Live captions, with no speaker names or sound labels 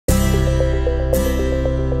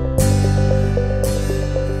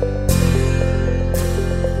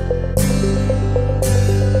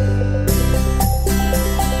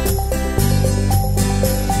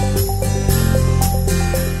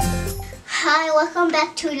Hi, welcome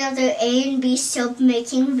back to another A and B soap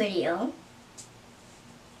making video.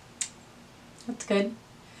 That's good.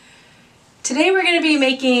 Today we're going to be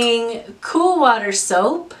making cool water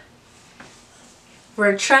soap.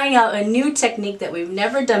 We're trying out a new technique that we've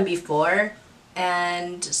never done before,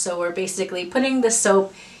 and so we're basically putting the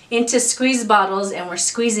soap into squeeze bottles and we're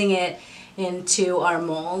squeezing it into our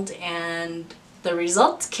mold, and the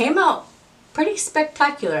results came out pretty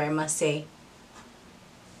spectacular, I must say.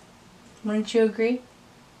 Wouldn't you agree?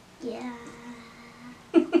 Yeah.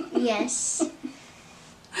 Yes.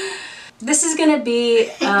 This is going to be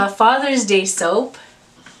Father's Day soap,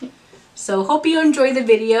 so hope you enjoy the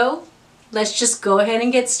video. Let's just go ahead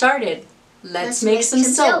and get started. Let's make some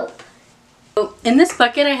soap. So in this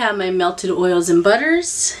bucket I have my melted oils and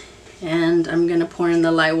butters, and I'm going to pour in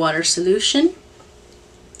the lye water solution.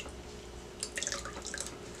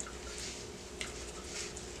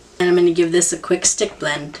 And I'm going to give this a quick stick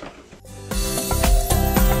blend.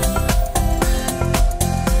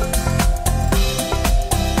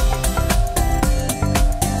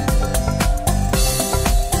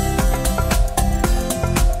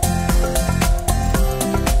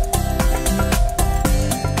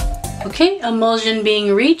 Okay, emulsion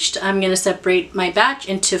being reached, I'm going to separate my batch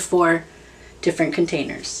into 4 different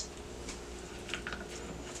containers.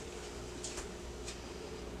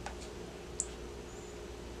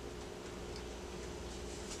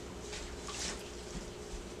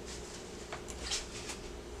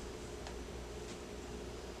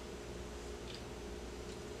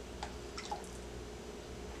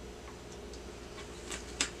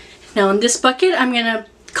 Now in this bucket, I'm going to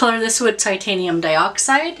color this with titanium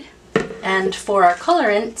dioxide. And for our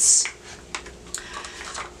colorants,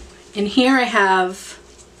 in here I have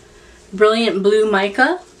Brilliant Blue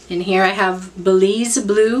Mica. In here I have Belize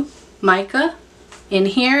Blue Mica. In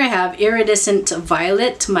here I have Iridescent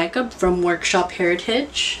Violet Mica from Workshop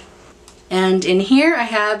Heritage. And in here I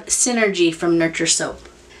have Synergy from Nurture Soap.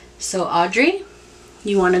 So Audrey,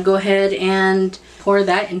 you want to go ahead and pour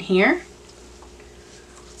that in here.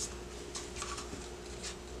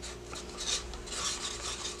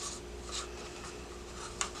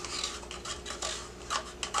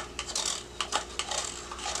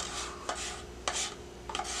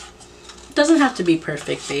 Doesn't have to be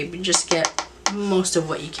perfect, babe. You just get most of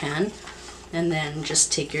what you can, and then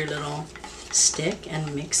just take your little stick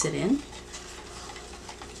and mix it in.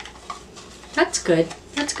 That's good.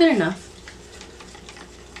 That's good enough.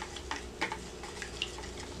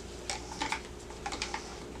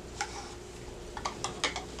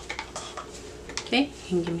 Okay, you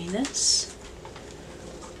can give me this.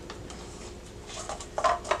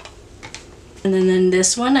 And then in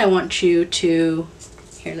this one, I want you to,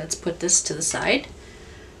 here, let's put this to the side.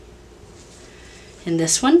 In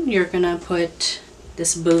this one, you're gonna put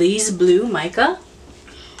this Belize Blue Mica.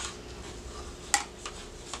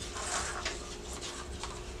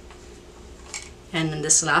 And in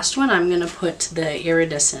this last one, I'm gonna put the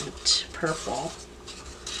Iridescent Purple.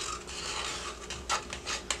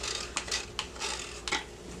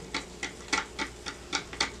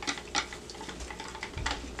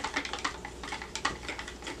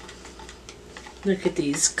 Look at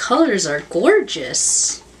these colors, are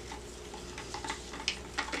gorgeous.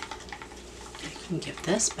 I can give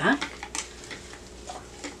this back.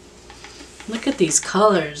 Look at these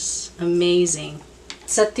colors, amazing.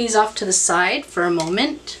 Set these off to the side for a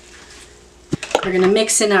moment. We're gonna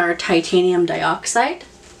mix in our titanium dioxide.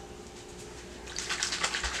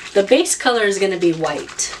 The base color is gonna be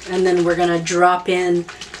white, and then we're gonna drop in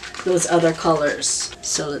those other colors.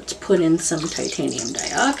 So let's put in some titanium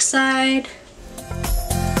dioxide.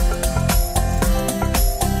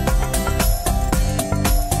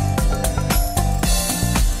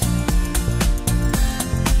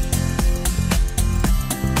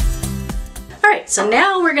 So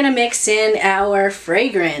now we're gonna mix in our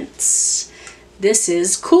fragrance. This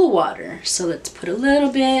is cool water, so let's put a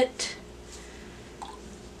little bit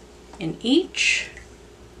in each.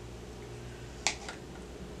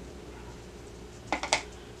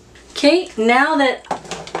 Okay, now that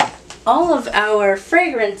all of our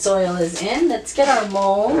fragrance oil is in, let's get our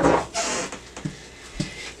mold.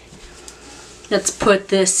 Let's put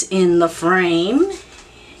this in the frame,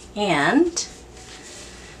 and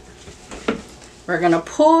we're gonna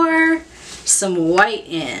pour some white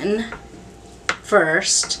in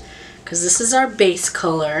first, because this is our base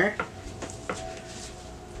color.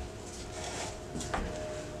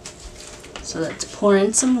 So let's pour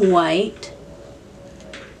in some white.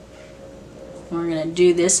 We're gonna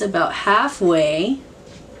do this about halfway.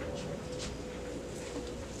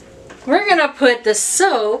 We're gonna put the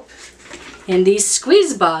soap in these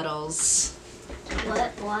squeeze bottles.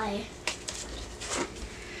 What? Why?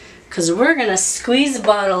 Because we're going to squeeze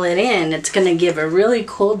bottle it in. It's going to give a really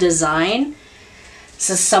cool design. This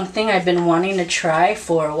is something I've been wanting to try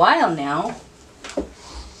for a while now.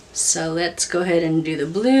 So let's go ahead and do the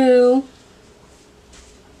blue.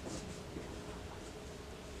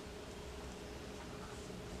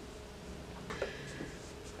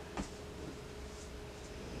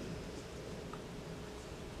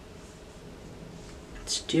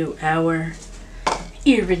 Let's do our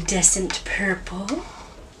iridescent purple.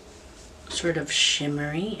 Sort of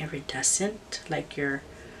shimmery, iridescent, like your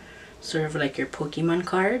sort of like your Pokemon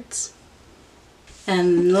cards.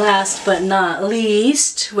 And last but not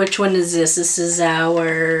least, which one is this? This is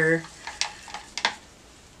our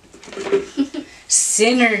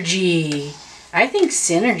Synergy. I think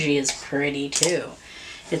Synergy is pretty too.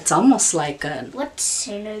 It's almost like a... What's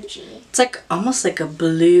Synergy? It's like almost like a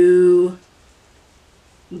blue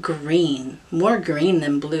green. More green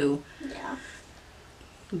than blue. Yeah.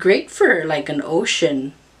 Great for like an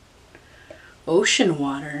ocean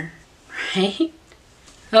water, right?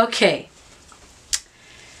 Okay.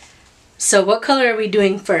 So what color are we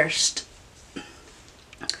doing first?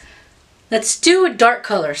 Let's do a dark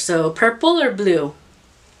color. So purple or blue?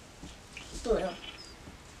 Blue.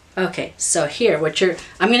 Okay, so here,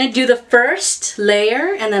 I'm going to do the first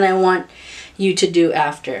layer and then I want you to do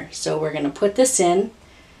after. So we're going to put this in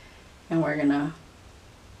and we're going to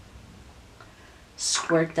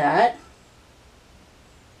squirt that.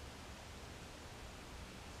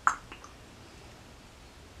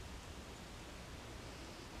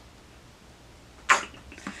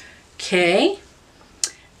 Okay,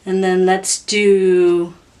 and then let's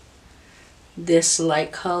do this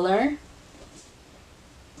light color.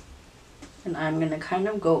 And I'm going to kind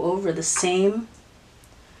of go over the same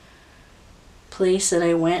place that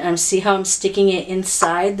I went. And see how I'm sticking it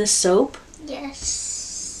inside the soap?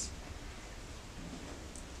 Yes.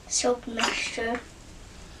 Soap mixture.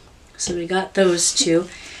 So we got those two.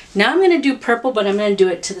 Now I'm going to do purple, but I'm going to do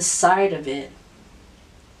it to the side of it.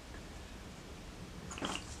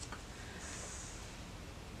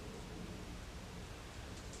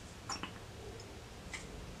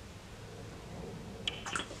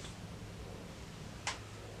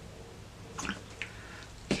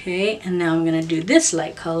 Okay, and now I'm going to do this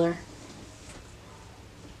light color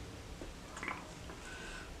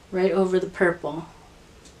right over the purple.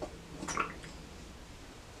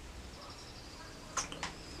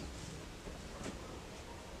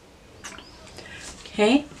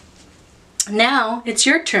 Okay, now it's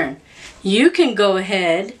your turn. You can go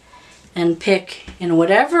ahead and pick in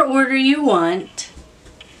whatever order you want.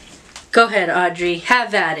 Go ahead, Audrey,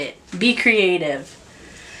 have at it. Be creative.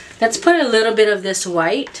 Let's put a little bit of this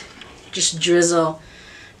white, just drizzle,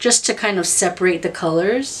 just to kind of separate the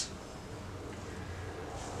colors.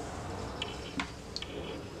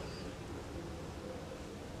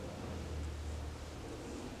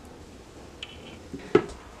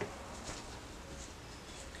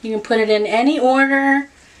 You can put it in any order,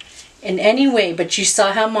 in any way, but you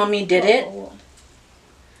saw how Mommy did it. What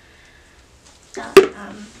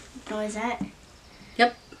was that?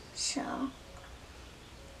 Yep. So.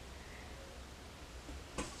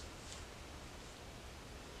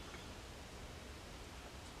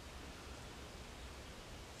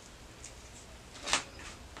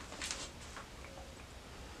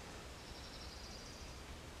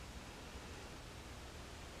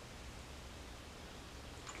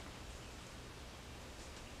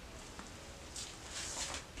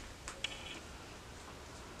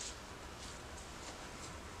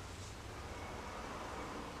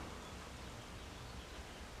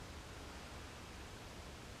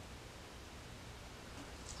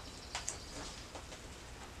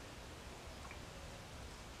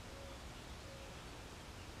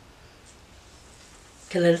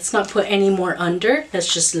 Okay, let's not put any more under.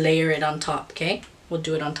 Let's just layer it on top, okay? We'll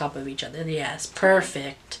do it on top of each other. Yes,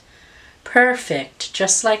 perfect. Perfect,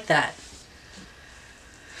 just like that.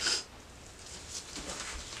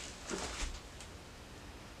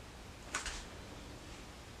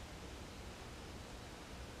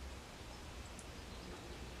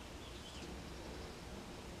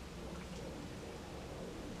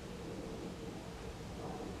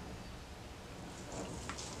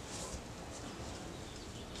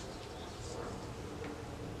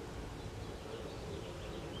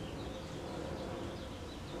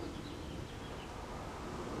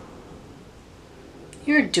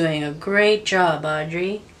 You're doing a great job,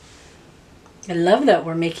 Audrey. I love that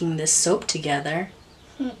we're making this soap together.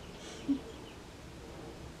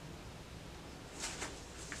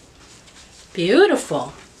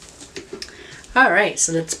 Beautiful. Alright,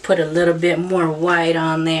 so let's put a little bit more white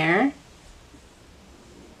on there.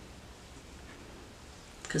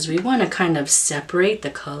 Because we want to kind of separate the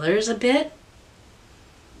colors a bit.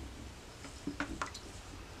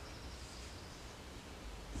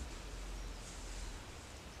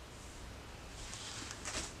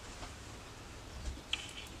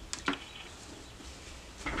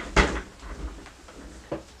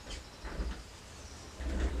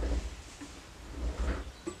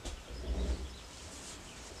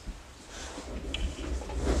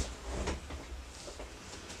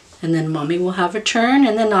 And then Mommy will have a turn,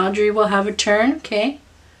 and then Audrey will have a turn, okay?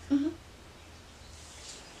 Mm-hmm.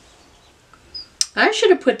 I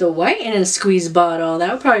should have put the white in a squeeze bottle.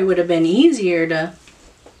 That probably would have been easier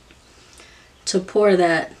to pour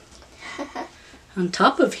that on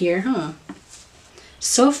top of here, huh?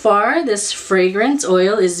 So far, this fragrance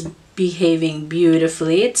oil is behaving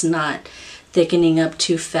beautifully. It's not thickening up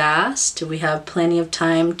too fast. We have plenty of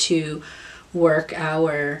time to work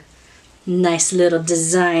our nice little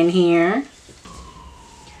design here.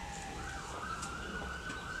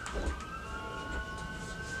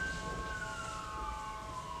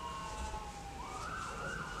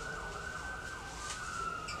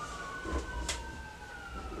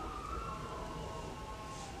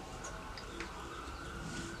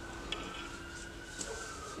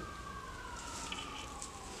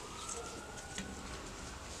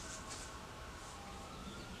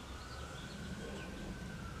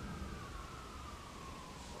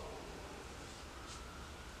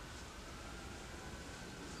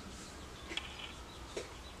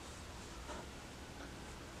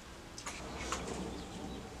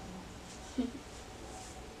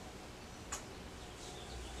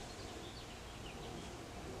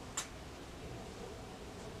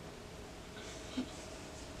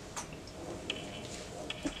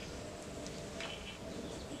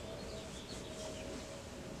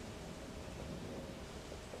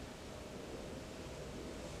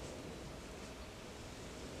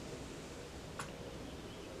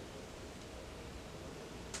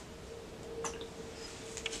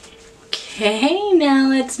 Okay, now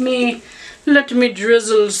let me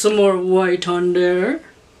drizzle some more white on there.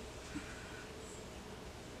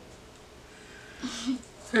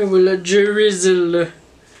 I will drizzle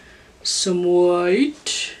some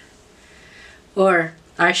white. Or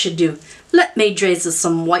I should do, let me drizzle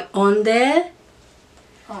some white on there.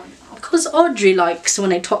 Oh no. Because Audrey likes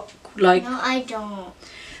when I talk like... No, I don't.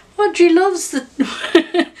 Audrey loves the...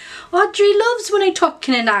 Audrey loves when I talk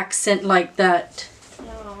in an accent like that.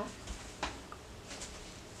 No.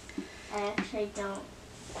 I actually don't.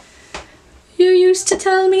 You used to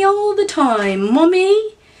tell me all the time,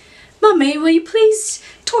 Mummy, will you please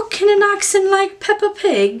talk in an accent like Peppa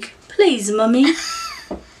Pig? Please, Mummy.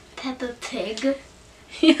 Peppa Pig?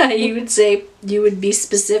 Yeah, you would be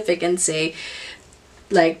specific and say,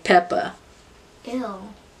 like Peppa. Ew.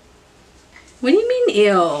 What do you mean,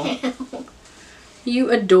 ew? Ew.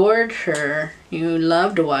 You adored her. You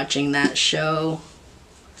loved watching that show.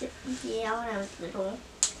 Yeah, when I was little.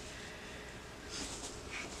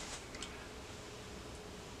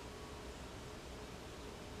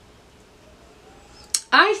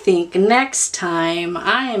 I think next time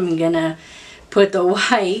I'm gonna put the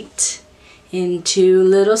white into a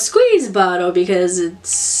little squeeze bottle because it's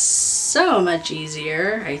so much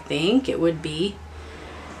easier. I think it would be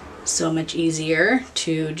so much easier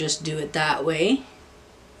to just do it that way.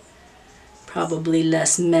 Probably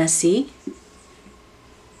less messy.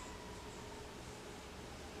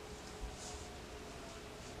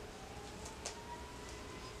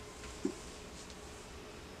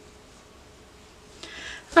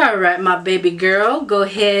 Alright, my baby girl, go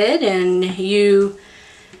ahead and you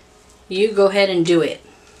go ahead and do it.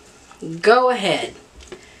 Go ahead.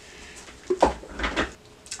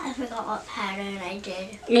 I forgot what pattern I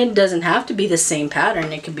did. It doesn't have to be the same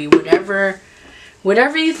pattern. It could be whatever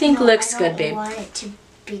you think looks good, babe. I don't want it to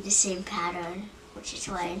be the same pattern, which is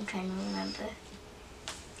why I'm trying to remember.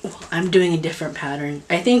 Well, I'm doing a different pattern.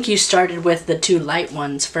 I think you started with the two light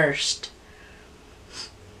ones first.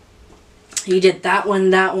 You did that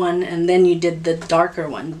one, and then you did the darker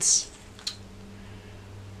ones.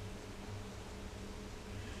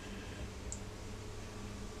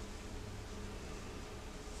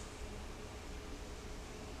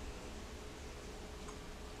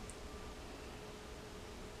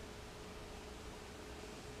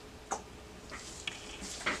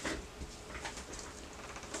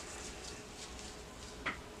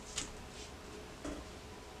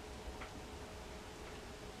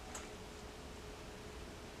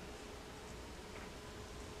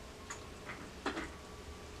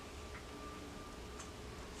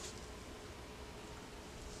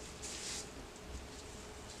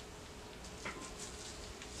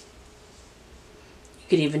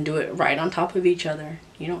 could even do it right on top of each other.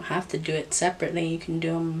 You don't have to do it separately. You can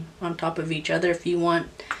do them on top of each other. If you want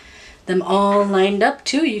them all lined up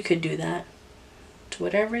too, you could do that. It's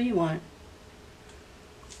whatever you want.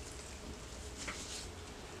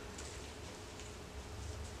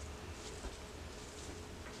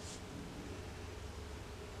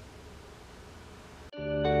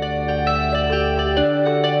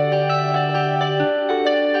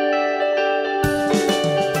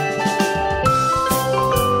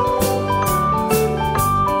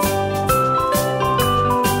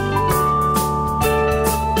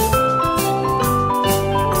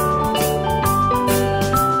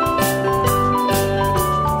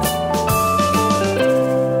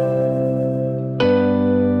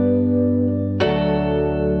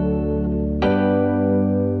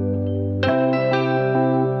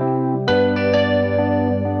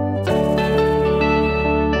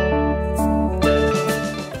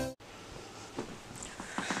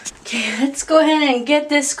 Okay, let's go ahead and get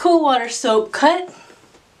this cool water soap cut.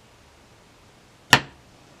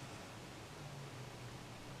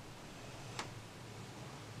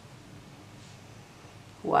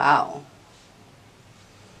 Wow.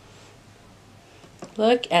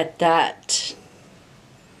 Look at that.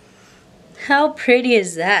 How pretty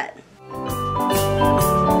is that?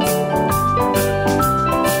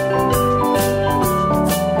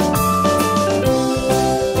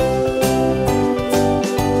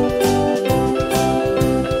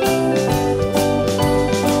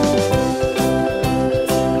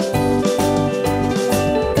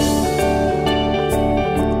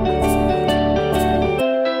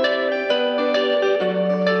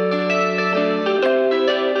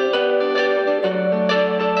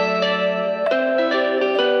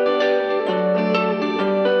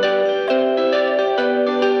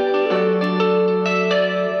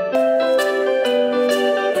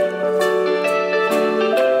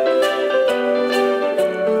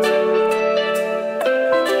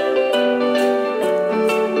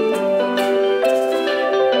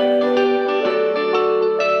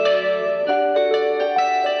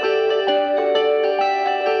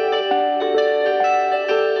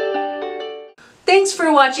 Thanks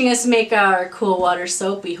for watching us make our cool water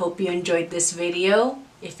soap. We hope you enjoyed this video.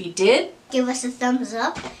 If you did, give us a thumbs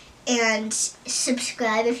up and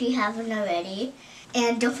subscribe if you haven't already.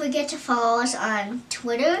 And don't forget to follow us on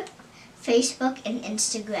Twitter, Facebook, and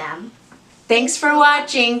Instagram. Thanks for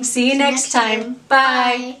watching. See you next time.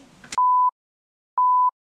 Bye.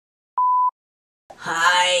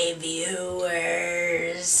 Hi,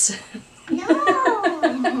 viewers.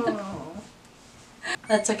 No.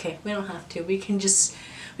 That's okay. We don't have to. We can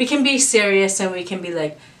be serious and we can be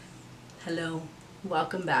like, hello,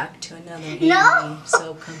 welcome back to another A&B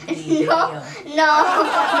Soap Company video. No.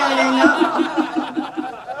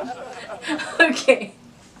 Okay.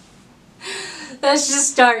 Let's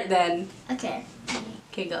just start then. Okay.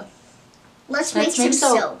 Okay, go. Let's make some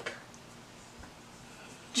soap.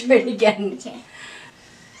 Try it again. Okay.